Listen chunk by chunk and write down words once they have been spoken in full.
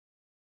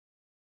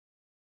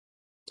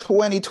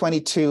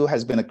2022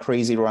 has been a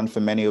crazy run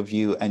for many of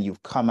you, and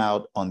you've come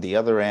out on the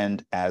other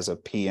end as a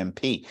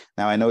PMP.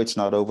 Now, I know it's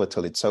not over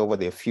till it's over.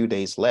 There are a few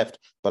days left,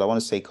 but I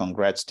want to say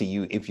congrats to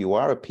you if you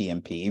are a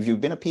PMP. If you've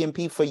been a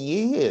PMP for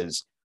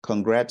years,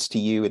 congrats to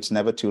you. It's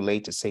never too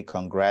late to say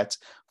congrats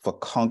for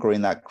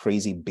conquering that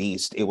crazy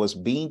beast. It was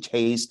being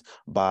chased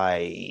by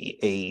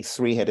a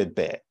three-headed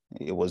bear.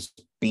 It was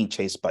being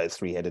chased by a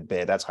three-headed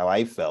bear. That's how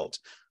I felt.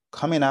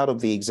 Coming out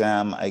of the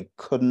exam, I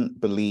couldn't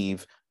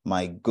believe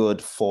my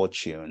good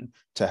fortune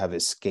to have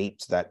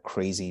escaped that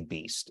crazy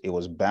beast. It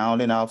was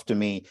bounding after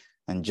me,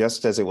 and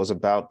just as it was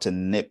about to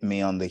nip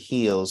me on the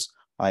heels,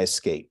 I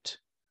escaped.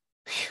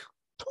 Whew,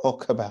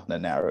 talk about a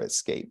narrow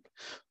escape.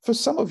 For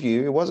some of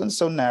you, it wasn't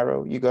so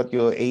narrow. You got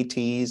your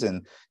ATs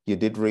and you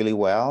did really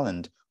well.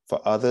 And for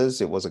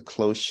others, it was a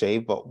close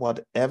shave. But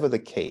whatever the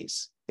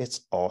case,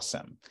 it's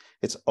awesome.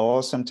 It's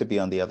awesome to be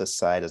on the other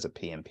side as a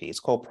PMP. It's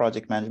called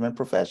Project Management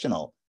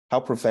Professional. How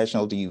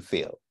professional do you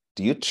feel?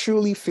 Do you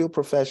truly feel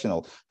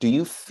professional? Do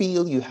you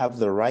feel you have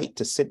the right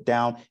to sit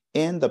down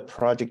in the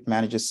project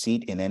manager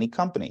seat in any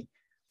company?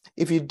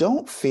 If you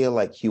don't feel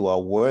like you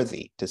are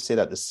worthy to sit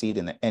at the seat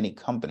in any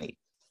company,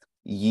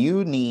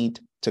 you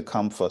need to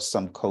come for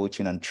some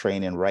coaching and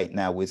training right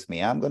now with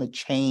me. I'm going to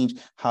change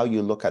how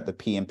you look at the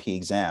PMP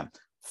exam.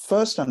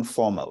 First and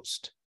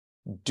foremost,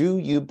 do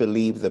you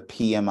believe the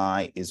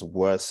PMI is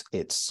worth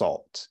its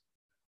salt?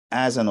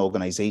 As an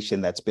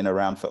organization that's been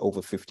around for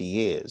over 50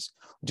 years,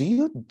 do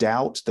you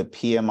doubt the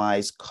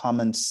PMI's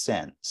common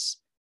sense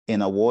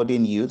in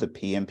awarding you the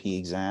PMP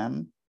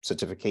exam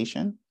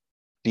certification?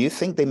 Do you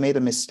think they made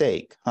a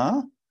mistake,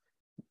 huh?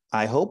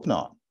 I hope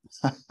not.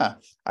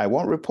 I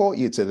won't report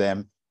you to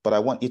them, but I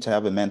want you to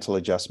have a mental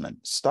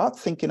adjustment. Start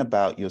thinking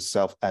about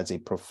yourself as a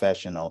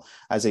professional,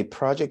 as a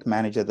project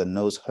manager that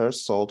knows her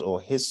salt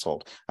or his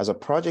salt, as a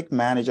project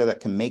manager that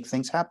can make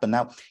things happen.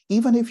 Now,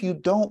 even if you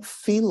don't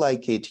feel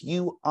like it,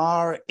 you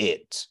are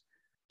it.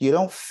 You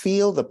don't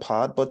feel the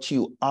part, but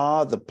you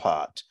are the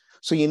part.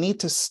 So you need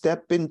to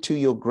step into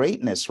your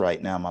greatness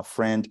right now, my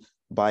friend,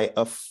 by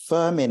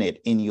affirming it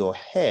in your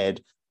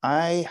head.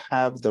 I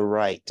have the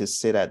right to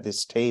sit at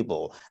this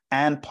table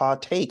and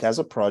partake as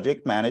a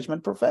project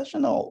management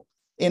professional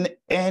in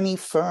any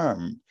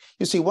firm.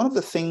 You see, one of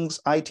the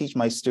things I teach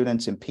my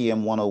students in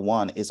PM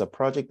 101 is a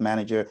project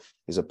manager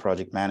is a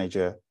project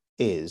manager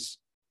is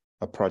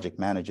a project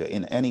manager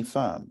in any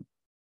firm.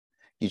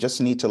 You just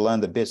need to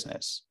learn the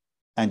business,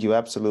 and you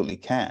absolutely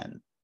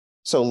can.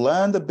 So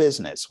learn the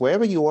business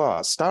wherever you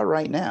are. Start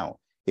right now.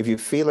 If you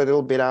feel a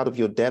little bit out of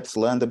your depth,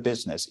 learn the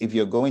business. If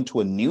you're going to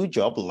a new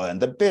job, learn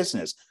the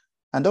business.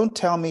 And don't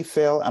tell me,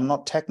 Phil, I'm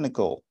not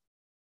technical.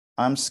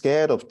 I'm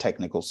scared of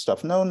technical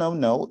stuff. No, no,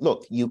 no.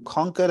 Look, you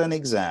conquered an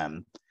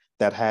exam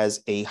that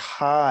has a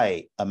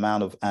high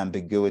amount of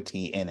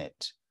ambiguity in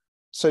it.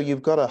 So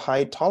you've got a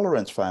high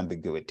tolerance for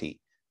ambiguity.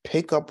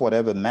 Pick up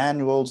whatever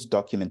manuals,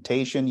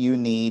 documentation you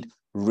need,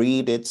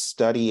 read it,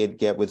 study it,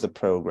 get with the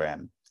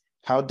program.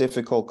 How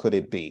difficult could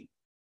it be?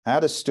 I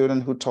had a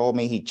student who told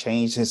me he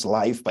changed his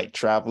life by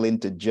traveling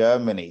to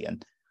Germany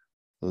and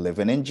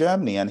living in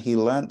Germany, and he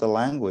learned the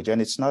language.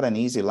 And it's not an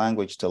easy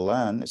language to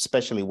learn,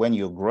 especially when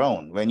you're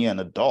grown, when you're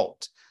an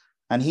adult.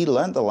 And he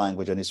learned the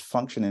language and is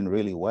functioning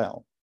really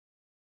well.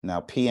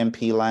 Now,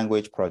 PMP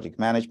language, project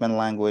management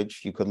language,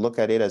 you could look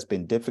at it as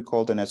being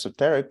difficult and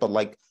esoteric, but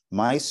like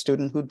my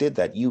student who did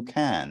that, you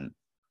can.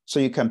 So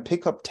you can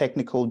pick up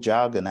technical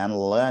jargon and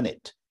learn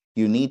it.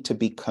 You need to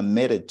be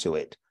committed to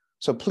it.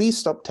 So please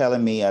stop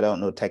telling me I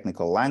don't know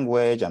technical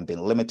language, I'm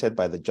being limited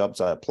by the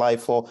jobs I apply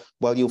for.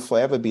 Well, you'll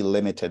forever be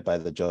limited by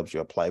the jobs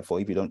you apply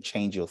for if you don't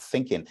change your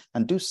thinking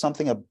and do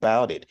something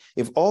about it.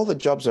 If all the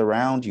jobs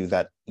around you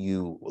that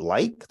you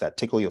like, that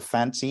tickle your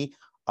fancy,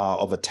 are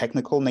of a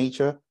technical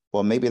nature,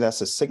 well, maybe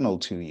that's a signal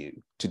to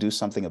you to do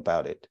something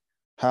about it.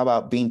 How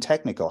about being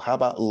technical? How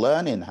about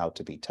learning how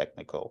to be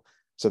technical?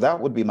 So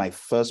that would be my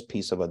first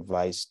piece of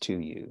advice to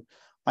you.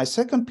 My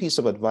second piece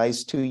of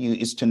advice to you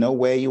is to know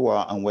where you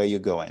are and where you're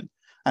going.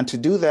 And to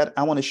do that,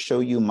 I want to show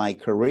you my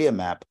career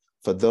map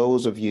for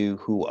those of you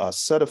who are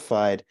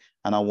certified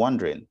and are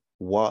wondering,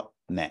 what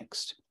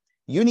next?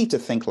 You need to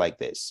think like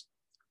this.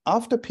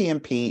 After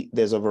PMP,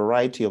 there's a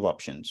variety of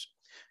options.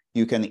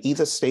 You can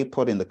either stay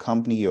put in the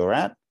company you're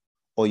at,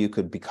 or you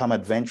could become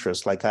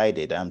adventurous like I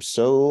did. I'm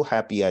so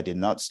happy I did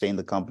not stay in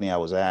the company I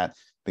was at,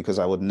 because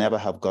I would never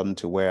have gotten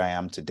to where I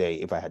am today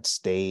if I had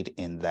stayed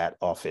in that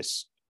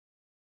office.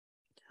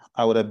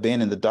 I would have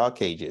been in the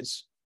dark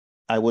ages.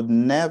 I would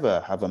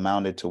never have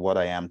amounted to what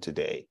I am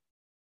today.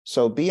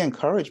 So be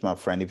encouraged, my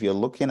friend, if you're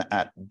looking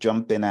at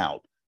jumping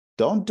out.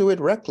 Don't do it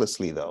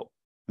recklessly, though.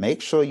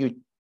 Make sure you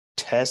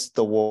test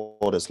the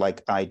waters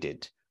like I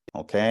did.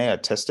 Okay, I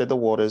tested the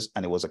waters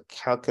and it was a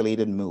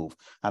calculated move.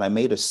 And I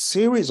made a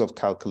series of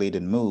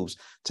calculated moves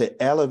to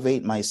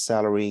elevate my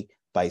salary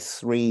by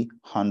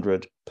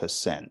 300%.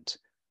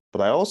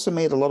 But I also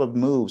made a lot of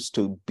moves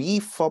to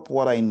beef up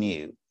what I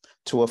knew,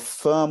 to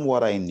affirm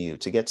what I knew,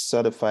 to get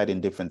certified in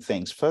different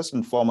things. First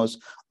and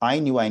foremost, I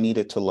knew I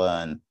needed to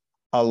learn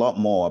a lot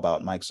more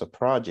about Microsoft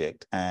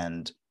Project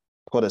and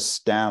put a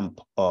stamp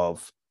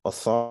of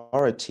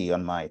authority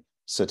on my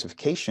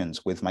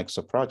certifications with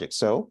Microsoft Project.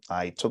 So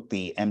I took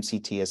the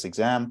MCTS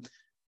exam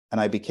and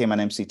I became an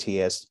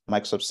MCTS,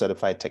 Microsoft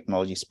Certified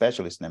Technology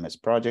Specialist in MS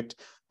Project,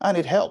 and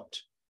it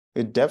helped.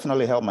 It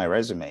definitely helped my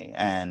resume,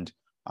 and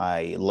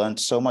I learned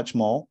so much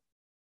more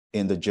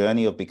in the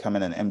journey of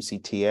becoming an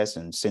MCTS.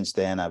 And since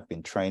then, I've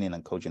been training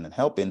and coaching and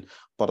helping.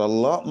 But a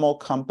lot more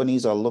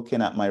companies are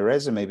looking at my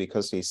resume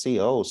because they see,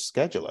 oh,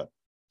 scheduler.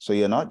 So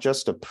you're not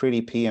just a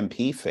pretty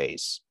PMP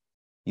face.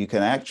 You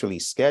can actually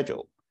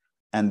schedule.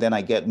 And then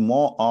I get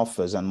more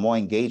offers and more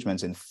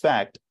engagements. In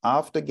fact,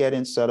 after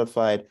getting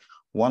certified,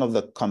 one of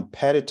the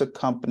competitor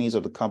companies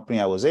of the company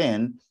I was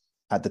in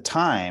at the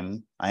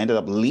time, I ended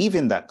up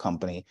leaving that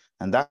company,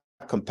 and that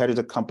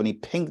competitor company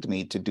pinged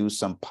me to do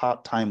some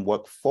part-time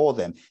work for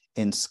them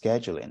in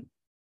scheduling.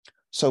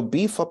 So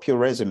beef up your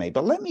resume.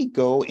 But let me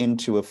go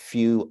into a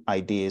few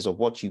ideas of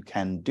what you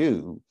can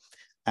do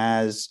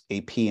as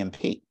a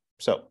PMP.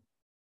 So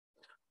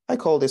I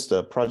call this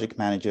the Project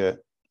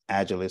Manager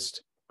Agilist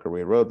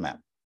Career Roadmap.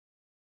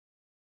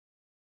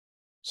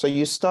 So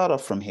you start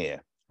off from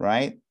here,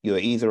 right? You're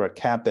either a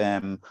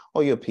CAPM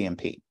or you're a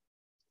PMP.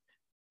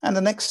 And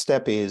the next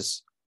step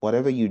is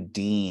whatever you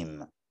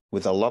deem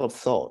with a lot of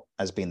thought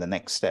as being the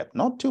next step.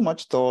 Not too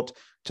much thought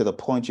to the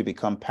point you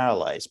become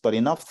paralyzed, but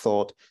enough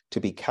thought to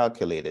be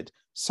calculated.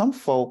 Some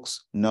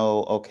folks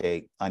know,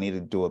 okay, I need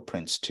to do a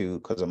Prince 2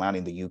 because I'm out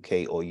in the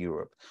UK or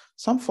Europe.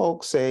 Some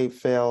folks say,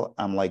 Phil,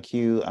 I'm like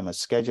you, I'm a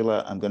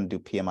scheduler, I'm going to do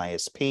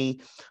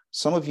PMISP.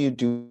 Some of you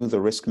do the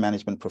risk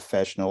management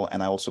professional,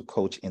 and I also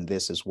coach in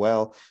this as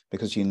well,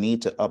 because you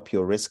need to up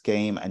your risk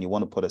game and you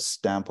want to put a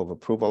stamp of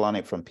approval on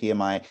it from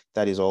PMI.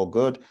 That is all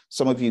good.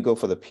 Some of you go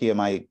for the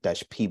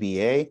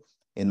PMI-PBA.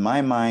 In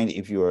my mind,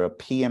 if you're a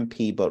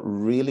PMP but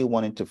really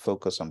wanting to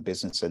focus on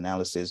business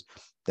analysis,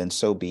 then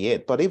so be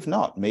it. But if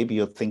not, maybe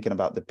you're thinking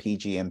about the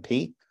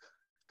PGMP.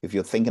 If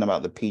you're thinking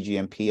about the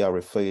PGMP, I'll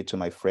refer you to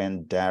my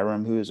friend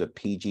Darren, who is a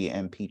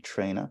PGMP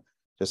trainer.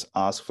 Just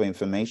ask for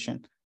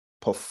information.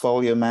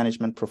 Portfolio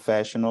management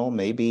professional,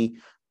 maybe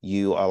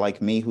you are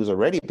like me, who's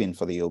already been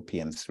for the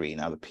OPM3.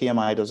 Now, the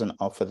PMI doesn't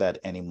offer that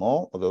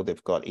anymore, although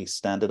they've got a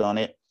standard on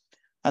it.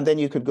 And then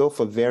you could go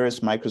for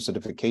various micro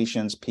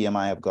certifications.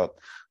 PMI have got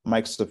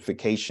micro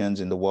certifications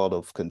in the world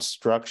of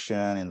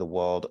construction, in the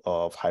world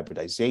of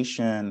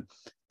hybridization,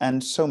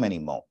 and so many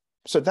more.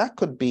 So that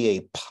could be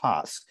a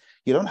path.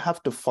 You don't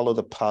have to follow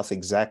the path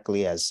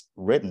exactly as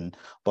written,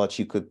 but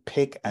you could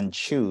pick and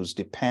choose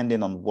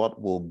depending on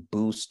what will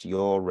boost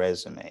your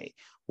resume,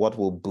 what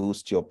will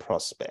boost your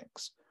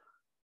prospects.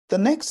 The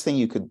next thing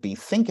you could be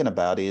thinking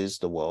about is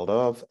the world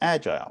of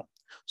Agile.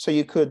 So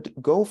you could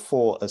go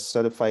for a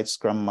certified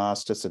Scrum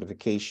Master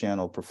certification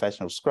or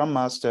professional Scrum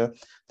Master.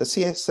 The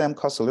CSM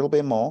costs a little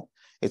bit more.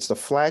 It's the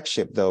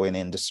flagship, though, in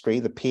industry.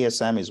 The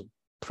PSM is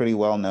pretty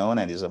well known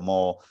and is a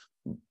more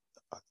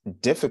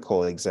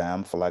difficult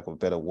exam, for lack of a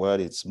better word.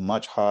 It's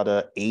much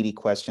harder, 80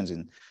 questions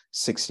in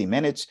 60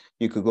 minutes.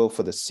 You could go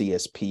for the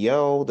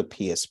CSPO, the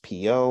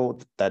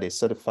PSPO, that is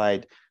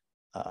certified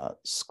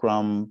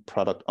Scrum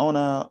Product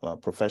Owner,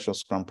 professional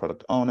Scrum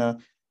Product Owner.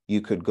 You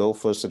could go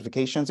for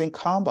certifications in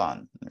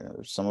Kanban.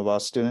 Some of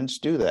our students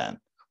do that.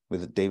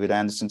 With David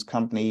Anderson's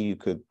company, you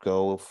could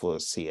go for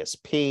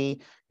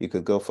CSP, you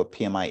could go for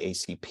PMI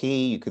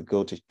ACP, you could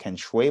go to Ken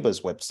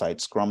Schwaber's website,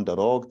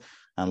 scrum.org,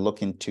 and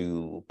look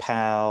into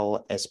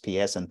PAL,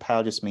 SPS, and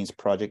PAL just means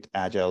Project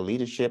Agile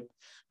Leadership,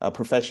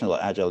 Professional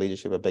Agile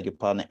Leadership, I beg your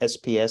pardon,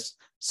 SPS,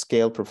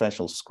 Scaled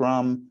Professional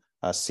Scrum,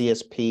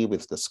 CSP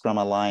with the Scrum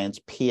Alliance,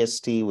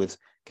 PST with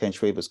Ken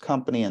Schwaber's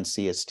company, and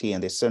CST,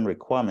 and there's certain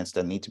requirements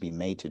that need to be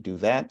made to do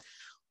that.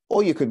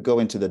 Or you could go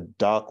into the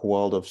dark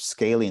world of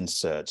scaling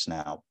certs.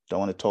 Now, don't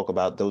want to talk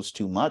about those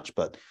too much,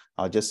 but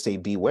I'll just say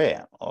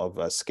beware of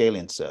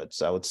scaling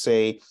certs. I would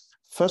say,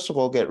 first of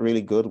all, get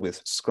really good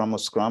with Scrum or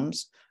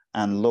Scrums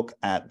and look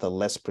at the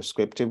less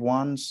prescriptive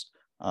ones.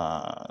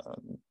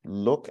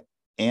 Look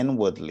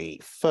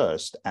inwardly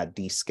first at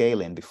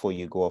descaling before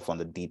you go off on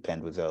the deep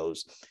end with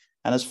those.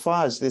 And as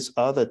far as this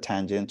other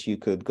tangent, you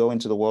could go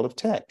into the world of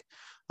tech.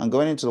 And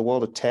going into the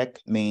world of tech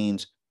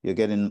means you're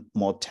getting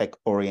more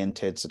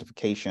tech-oriented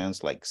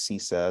certifications like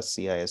CISA,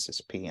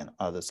 CISSP, and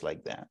others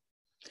like that.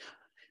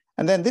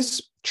 And then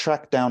this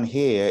track down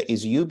here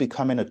is you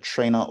becoming a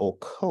trainer or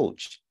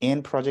coach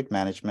in project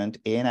management,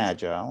 in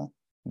Agile,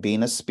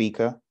 being a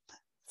speaker.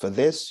 For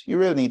this, you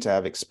really need to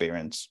have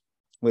experience.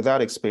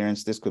 Without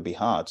experience, this could be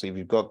hard. So if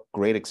you've got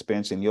great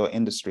experience in your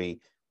industry,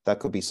 that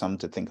could be something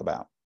to think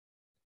about.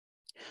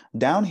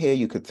 Down here,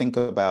 you could think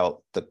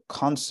about the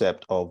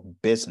concept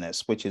of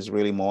business, which is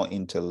really more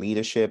into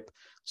leadership,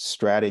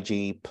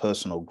 strategy,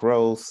 personal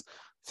growth,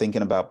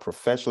 thinking about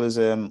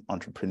professionalism,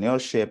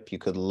 entrepreneurship. You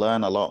could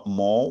learn a lot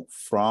more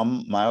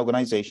from my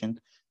organization.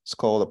 It's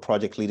called the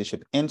Project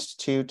Leadership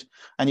Institute,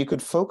 and you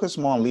could focus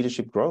more on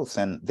leadership growth.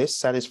 And this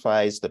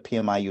satisfies the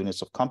PMI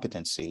units of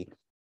competency,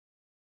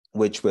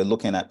 which we're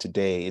looking at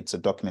today. It's a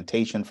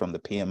documentation from the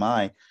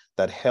PMI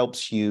that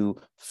helps you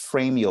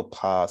frame your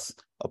path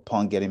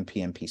upon getting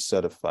PMP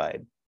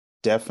certified.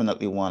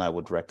 Definitely one I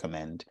would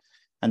recommend.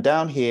 And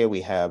down here,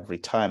 we have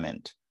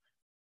retirement.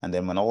 And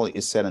then when all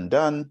is said and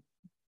done,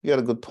 you got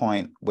a good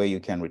point where you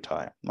can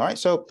retire. All right.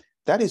 So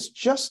that is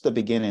just the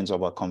beginnings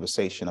of our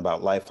conversation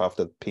about life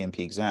after the PMP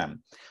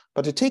exam.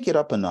 But to take it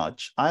up a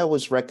notch, I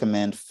always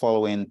recommend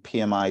following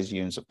PMI's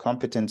units of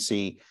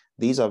competency.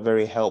 These are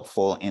very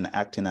helpful in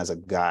acting as a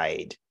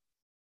guide.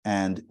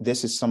 And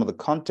this is some of the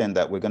content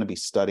that we're going to be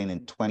studying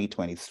in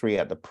 2023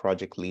 at the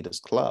Project Leaders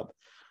Club.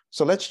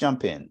 So let's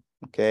jump in.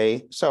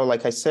 Okay. So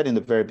like I said in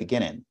the very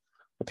beginning,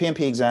 the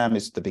PMP exam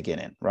is the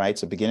beginning, right?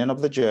 It's the beginning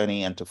of the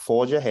journey, and to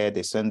forge ahead,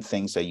 there's certain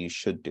things that you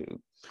should do.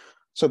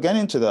 So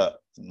getting into the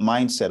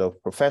mindset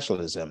of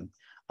professionalism,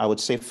 I would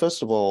say,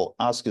 first of all,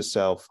 ask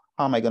yourself,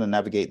 how am I going to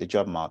navigate the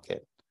job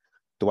market?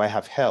 Do I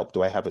have help?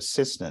 Do I have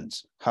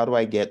assistance? How do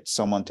I get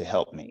someone to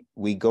help me?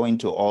 We go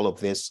into all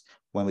of this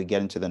when we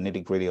get into the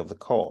nitty-gritty of the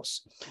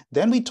course.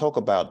 Then we talk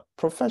about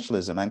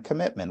professionalism and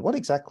commitment. What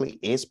exactly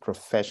is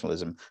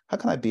professionalism? How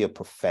can I be a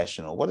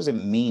professional? What does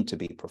it mean to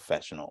be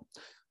professional?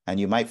 And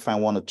you might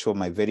find one or two of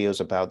my videos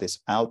about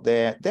this out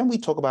there. Then we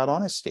talk about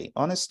honesty.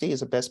 Honesty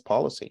is the best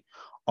policy.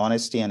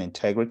 Honesty and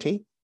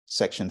integrity.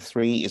 Section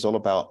 3 is all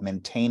about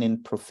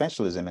maintaining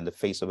professionalism in the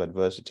face of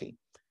adversity.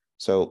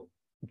 So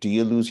do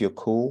you lose your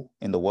cool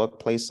in the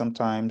workplace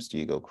sometimes? Do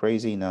you go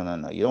crazy? No.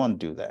 You don't want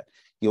to do that.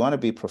 You want to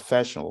be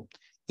professional,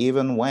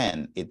 even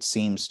when it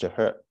seems to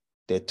hurt.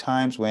 There are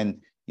times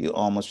when you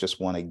almost just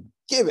want to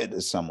give it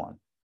to someone,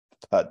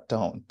 but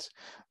don't.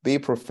 Be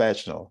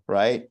professional,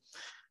 right?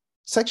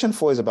 Section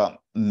 4 is about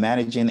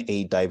managing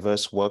a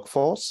diverse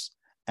workforce,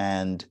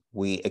 and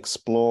we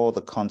explore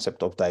the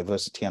concept of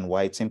diversity and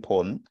why it's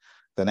important.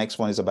 The next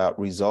one is about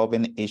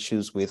resolving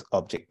issues with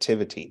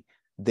objectivity.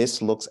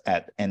 This looks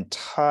at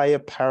entire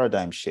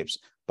paradigm shifts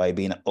by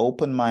being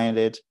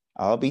open-minded.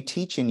 I'll be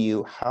teaching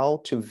you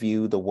how to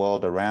view the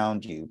world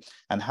around you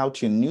and how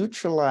to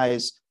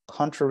neutralize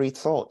contrary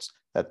thoughts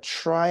that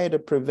try to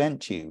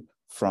prevent you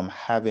from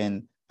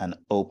having an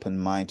open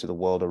mind to the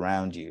world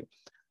around you.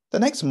 The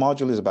next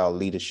module is about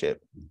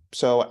leadership.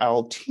 So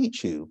I'll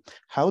teach you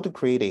how to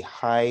create a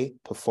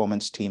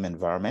high-performance team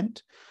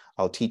environment.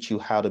 I'll teach you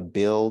how to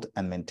build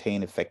and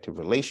maintain effective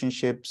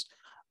relationships.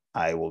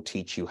 I will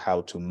teach you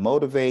how to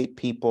motivate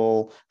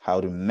people, how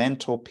to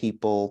mentor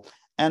people,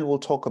 and we'll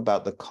talk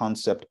about the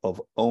concept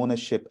of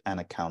ownership and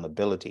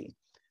accountability.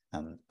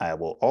 And I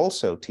will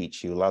also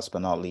teach you, last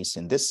but not least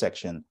in this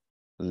section,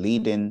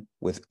 leading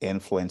with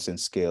influence and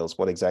skills.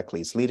 What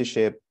exactly is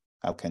leadership?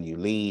 How can you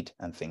lead?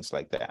 And things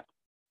like that.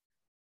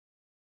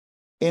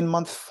 In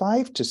month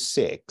 5 to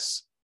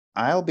 6,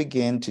 I'll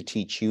begin to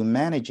teach you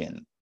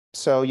managing.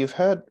 So you've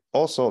heard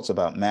all sorts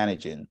about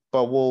managing,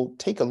 but we'll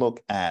take a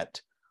look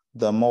at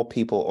the more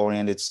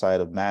people-oriented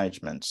side of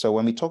management. So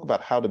when we talk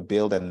about how to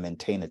build and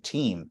maintain a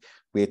team,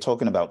 we're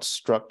talking about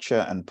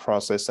structure and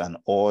process and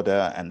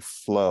order and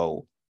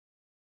flow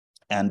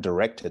and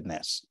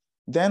directedness.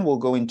 Then we'll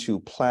go into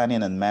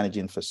planning and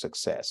managing for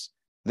success.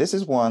 This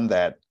is one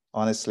that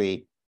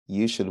honestly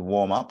you should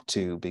warm up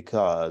to,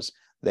 because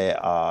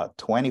there are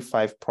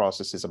 25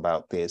 processes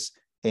about this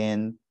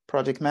in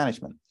project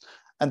management.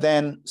 And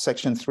then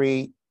section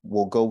 3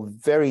 will go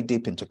very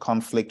deep into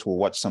conflict. We'll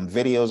watch some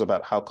videos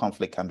about how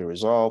conflict can be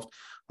resolved.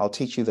 I'll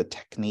teach you the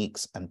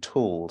techniques and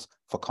tools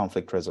for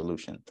conflict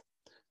resolution.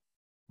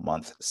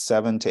 Month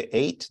 7 to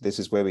 8, this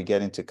is where we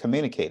get into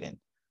communicating.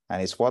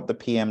 And it's what the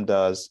PM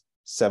does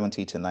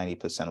 70 to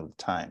 90% of the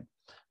time.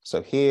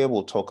 So here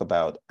we'll talk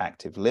about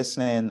active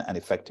listening and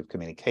effective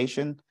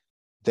communication.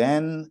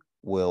 Then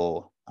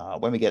we'll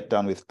when we get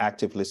done with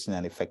active listening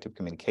and effective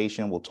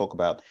communication, we'll talk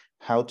about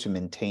how to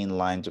maintain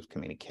lines of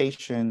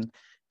communication,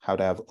 how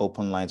to have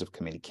open lines of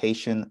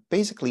communication,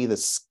 basically the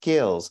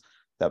skills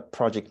that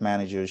project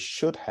managers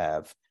should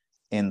have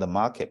in the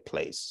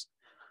marketplace.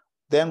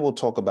 Then we'll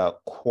talk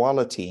about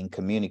quality in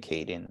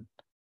communicating.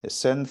 There's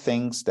certain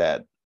things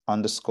that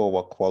underscore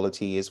what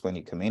quality is when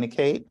you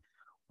communicate.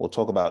 We'll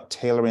talk about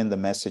tailoring the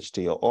message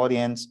to your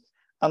audience.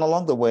 And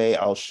along the way,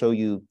 I'll show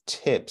you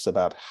tips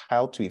about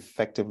how to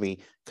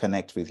effectively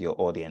connect with your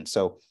audience.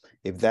 So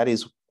if that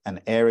is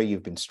an area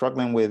you've been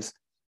struggling with,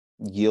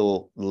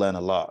 you'll learn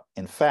a lot.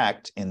 In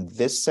fact, in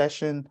this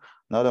session,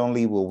 not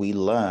only will we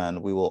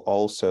learn, we will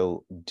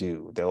also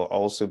do. There will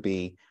also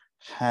be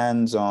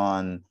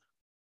hands-on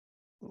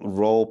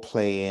role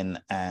playing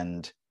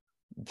and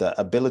the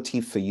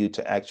ability for you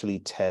to actually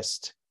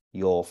test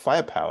your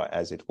firepower,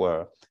 as it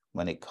were,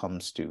 when it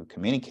comes to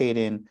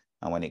communicating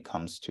and when it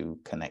comes to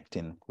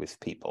connecting with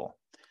people.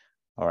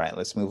 All right,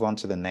 let's move on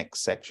to the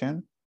next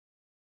section.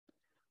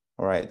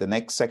 All right, the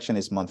next section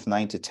is month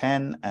 9 to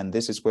 10, and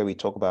this is where we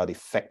talk about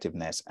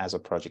effectiveness as a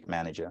project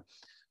manager.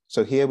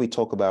 So here we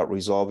talk about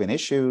resolving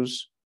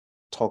issues,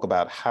 talk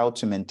about how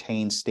to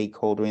maintain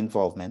stakeholder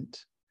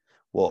involvement.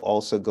 We'll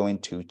also go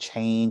into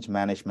change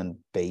management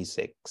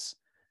basics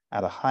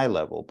at a high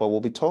level, but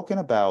we'll be talking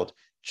about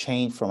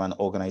change from an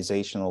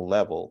organizational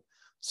level.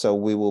 So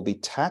we will be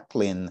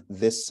tackling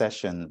this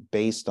session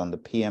based on the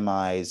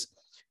PMI's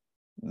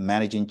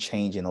Managing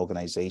Change in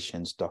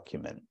Organizations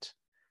document.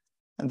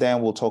 And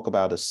then we'll talk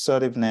about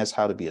assertiveness,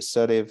 how to be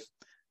assertive.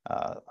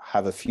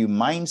 have a few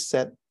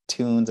mindset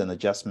tunes and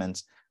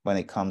adjustments when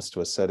it comes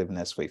to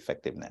assertiveness for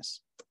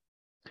effectiveness.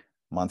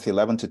 Month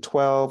 11 to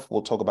 12,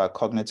 we'll talk about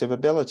cognitive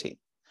ability.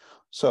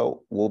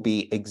 So we'll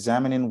be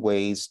examining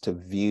ways to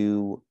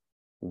view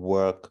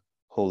work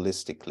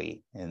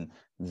holistically. In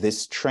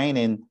this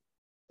training,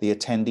 the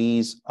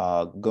attendees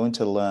are going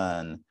to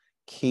learn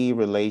key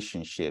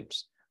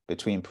relationships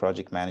between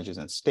project managers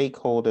and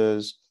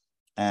stakeholders,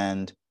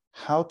 and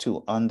how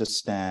to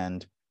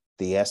understand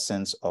the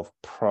essence of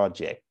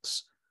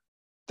projects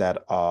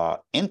that are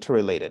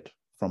interrelated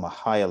from a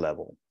higher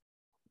level.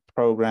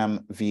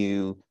 Program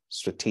view,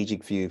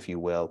 strategic view, if you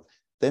will.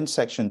 Then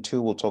section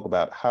 2 will talk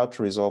about how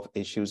to resolve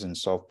issues and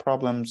solve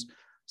problems.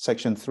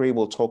 Section 3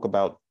 will talk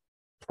about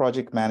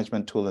project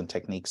management tool and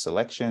technique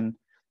selection.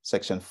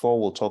 Section 4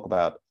 will talk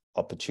about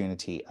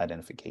opportunity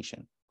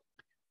identification.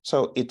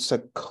 So it's a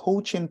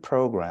coaching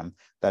program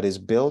that is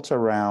built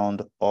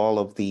around all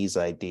of these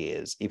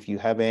ideas. If you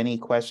have any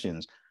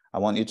questions, I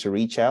want you to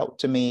reach out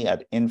to me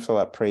at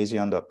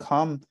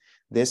info@praizion.com.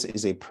 This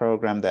is a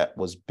program that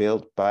was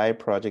built by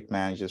project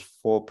managers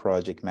for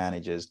project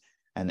managers.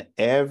 And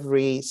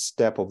every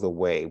step of the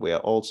way, we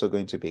are also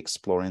going to be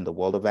exploring the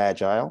world of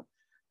Agile,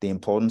 the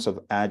importance of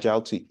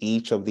Agile to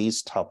each of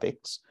these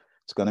topics.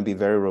 It's going to be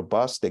very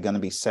robust. There are going to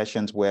be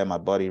sessions where my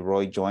buddy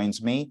Roy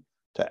joins me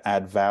to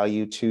add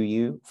value to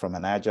you from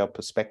an Agile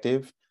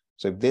perspective.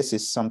 So if this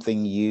is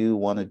something you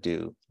want to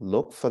do,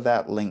 look for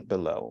that link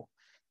below.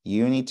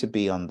 You need to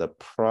be on the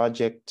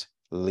Project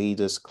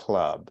Leaders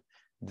Club.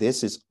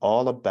 This is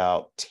all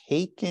about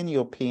taking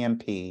your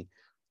PMP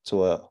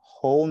to a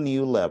whole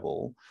new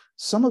level.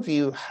 Some of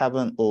you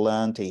haven't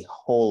learned a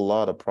whole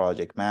lot of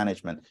project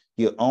management.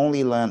 You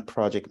only learned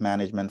project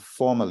management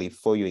formally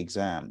for your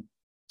exam.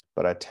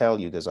 But I tell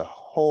you, there's a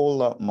whole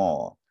lot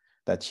more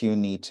that you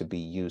need to be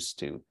used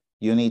to.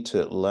 You need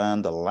to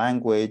learn the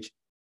language,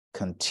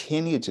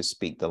 continue to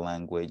speak the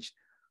language,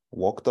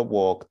 walk the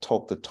walk,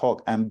 talk the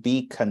talk, and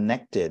be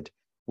connected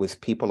with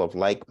people of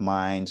like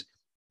minds.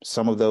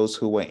 Some of those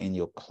who were in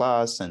your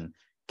class and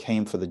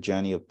came for the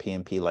journey of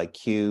PMP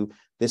like you.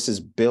 This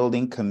is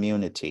building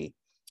community.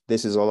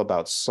 This is all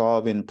about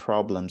solving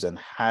problems and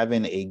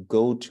having a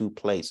go-to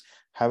place,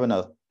 having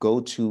a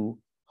go-to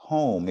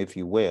home, if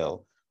you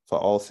will, for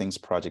all things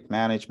project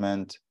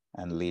management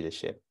and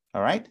leadership.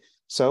 All right.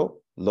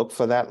 So look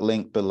for that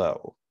link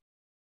below.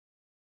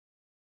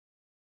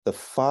 The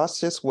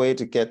fastest way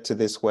to get to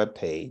this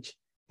webpage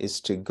is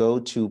to go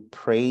to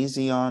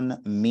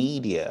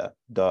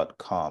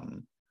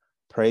praizionmedia.com.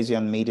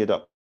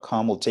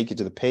 praizionmedia.com will take you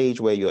to the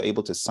page where you're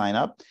able to sign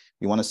up.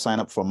 You want to sign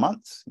up for a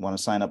month, you want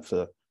to sign up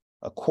for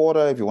a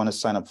quarter, if you want to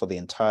sign up for the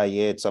entire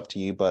year, it's up to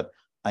you. But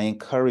I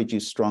encourage you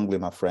strongly,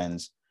 my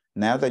friends,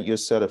 now that you're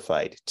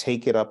certified,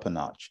 take it up a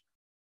notch.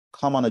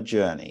 Come on a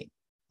journey.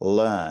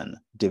 Learn,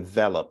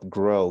 develop,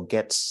 grow,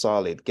 get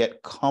solid,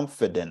 get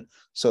confident,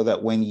 so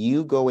that when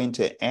you go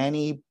into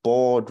any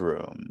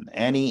boardroom,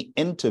 any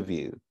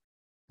interview,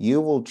 you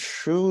will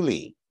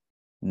truly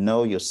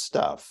know your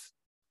stuff,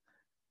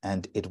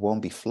 and it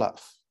won't be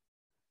fluff,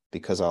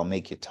 because I'll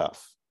make you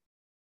tough.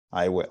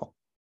 I will.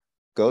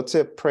 Go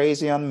to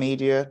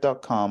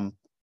praizionmedia.com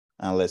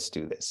and let's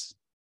do this.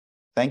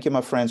 Thank you, my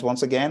friends.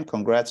 Once again,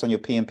 congrats on your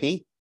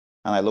PMP,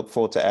 and I look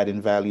forward to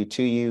adding value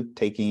to you,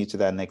 taking you to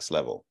that next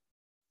level.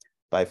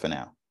 Bye for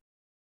now.